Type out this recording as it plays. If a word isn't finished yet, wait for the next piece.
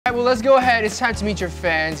Well, let's go ahead. It's time to meet your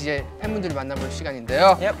fans. 이제 팬분들을 만나볼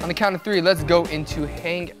시간인데요. On the count of 3, let's go into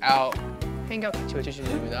hang out. Hang out 같이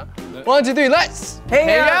외쳐주시면 됩니다. 1, 2, 3, let's hang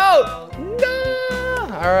out.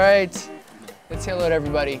 No. All right. Let's say hello to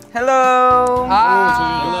everybody. Hello.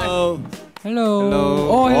 Hi. Hello. Hello.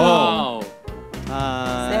 Hello. Oh, hello. Wow.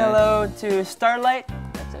 Hi. Say hello to Starlight.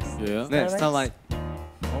 Yeah. 네, Starlight.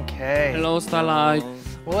 Okay. Hello, Starlight.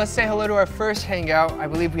 Well, let's say hello to our first hangout. I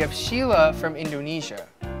believe we have Sheila from Indonesia.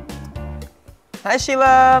 Hi,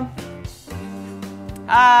 Sheila.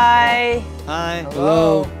 Hi. Hi.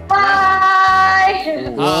 Hello. Hi!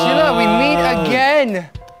 Sheila, we meet again.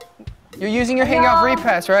 You're using your hangout free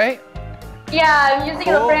pass, right? Yeah, I'm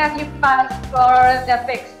using the pregnancy pass for the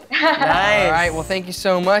VIXX. Nice. All right, well, thank you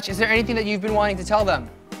so much. Is there anything that you've been wanting to tell them?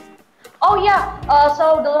 Oh yeah,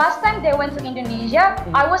 so the last time they went to Indonesia,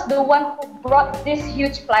 I was the one who brought this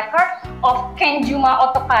huge placard of Ken Juma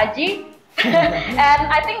Otokaji. And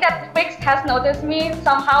I think that VIXX has noticed me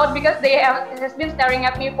somehow because has been staring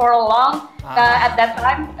at me for a long at that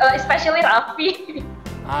time, especially Raffi.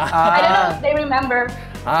 I don't know if they remember.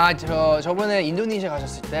 저번에 인도네시아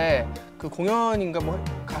가셨을 때 그 공연인가 뭐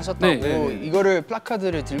가셨다고 네. 이거를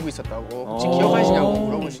플래카드를 들고 있었다고 혹시 기억하시냐고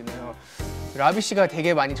물어보시네요. 라비 씨가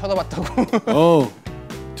되게 많이 쳐다봤다고.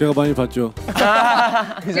 제가 많이 봤죠.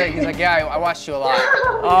 He's like, yeah, I watched you a lot.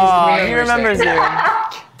 Oh, he remembers you.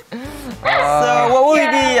 So, what will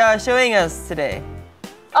you be showing us today?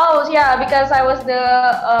 Oh yeah, because I was the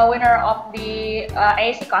winner of the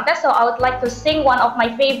AAC contest, so I would like to sing one of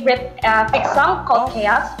my favorite VIXX song called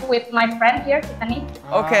Chaos with my friend here, Tiffany.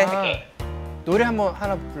 Okay. 노래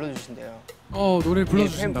하나 불러주신대요. 노래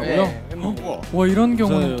불러주신다고요? 네, 와, 이런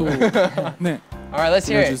경우는 또 네. Alright, let's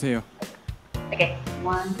hear it. 불러주세요. Okay.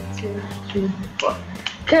 1, 2, 3, 4.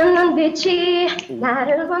 그 눈빛이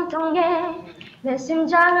나를 관통해 내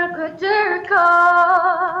심장을 꿰뚫고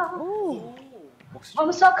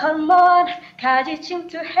엄석한 먼까지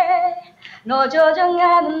침투해 너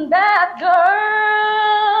조종하는 bad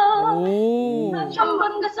girl. 처음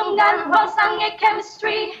본 그 순간 환상의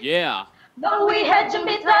chemistry. Yeah. 널 위해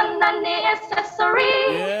준비된 난 네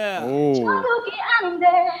accessory. Yeah. 천국이 아닌데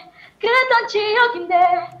그딴 지역인데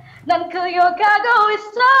난 그여가고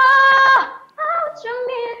있어.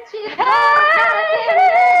 준비했지.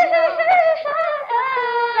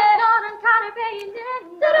 너는 가를 베이는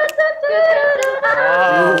dangerous,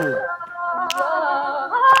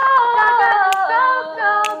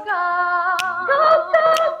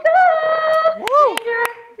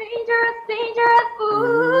 dangerous,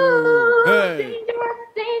 ooh, dangerous,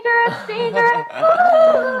 dangerous, dangerous,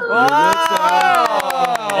 ooh.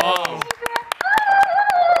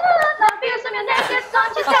 난 비웃으면 내게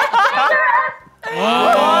던질 때 dangerous.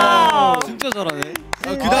 진짜 잘하네.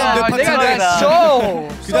 그다음 내 내가 파트인데.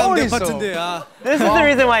 그 그다음 내 파트인데. This is the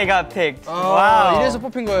reason why he got picked. Wow. 이래서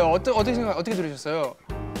뽑힌 거예요. 어떻게 들으셨어요?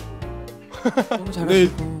 너무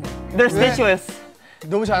잘하시고. They're speechless.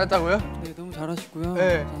 너무 잘했다고요? 네, 너무 잘하시고요.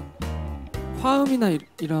 네. 화음이나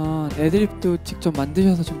이런 애드립도 직접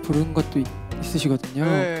만드셔서 좀 부른 것도 있으시거든요.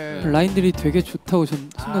 네. 라인들이 되게 좋다고 전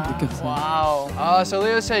순간 느꼈어요. Wow. So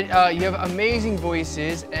Leo said you have amazing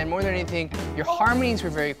voices, and more than anything, your harmonies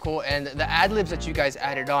were very cool, and the ad-libs that you guys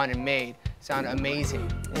added on and made sound amazing.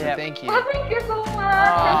 So thank you. Oh, thank you so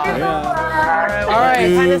much. Thank you so much. All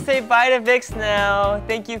right, time to say bye to VIXX now.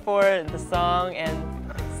 Thank you for the song and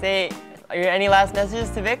say, any last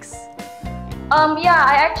messages to VIXX? Yeah,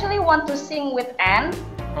 I actually want to sing with Anne.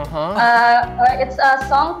 It's a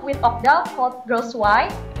song with Opdal called Girls Why.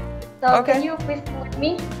 So can you please sing with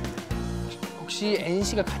me? 혹시 N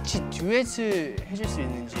씨가 같이 듀엣을 해줄 수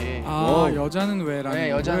있는지. 여자는 왜라는 네,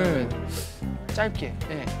 여자는 왜. 짧게.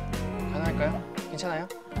 네. 가능할까요? 괜찮아요?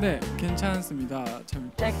 네, 괜찮습니다.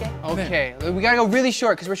 짧게. Okay, we gotta go really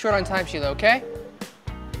short because we're short on time, Sheila. Okay?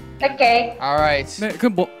 Okay. All right. 네,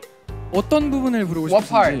 그럼 뭐 어떤 부분을 부르고 What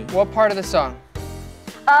part? 싶으신지. What part of the song?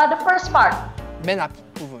 The first part. 맨 앞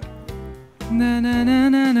부분.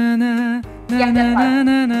 나나나나나나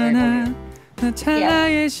나나나나나나 나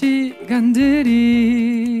찰나의 시간들이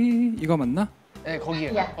이거 맞나? 네,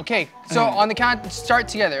 거기요. Yeah. Okay, so on the count, start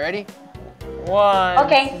together. Ready? 1.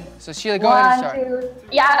 Okay. So Sheila, go ahead and 1, start.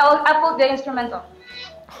 2. Yeah, I'll put the instrumental.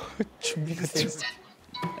 준비가 돼.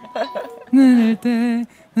 눈을 때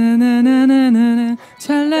나나나나나나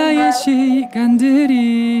찰나의 시간들이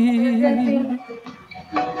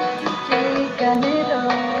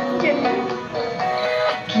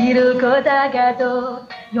길을 걷다가도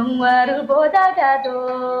영화를 보다가도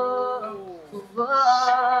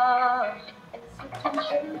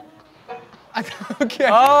Okay.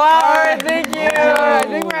 Oh, wow. Alright, thank you. I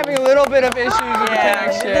think we're having a little bit of issues with the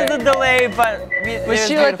connection. There's a delay, but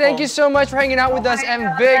Sheila, thank you so much for hanging out with us, and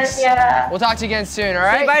VIXX. Yeah. We'll talk to you again soon, all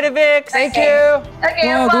right? Say bye to VIXX. Thank you. Okay,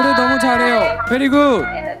 와, 노래 너무 잘해요. Very good.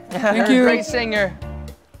 Thank You're a you. great singer.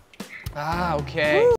 Ah, okay.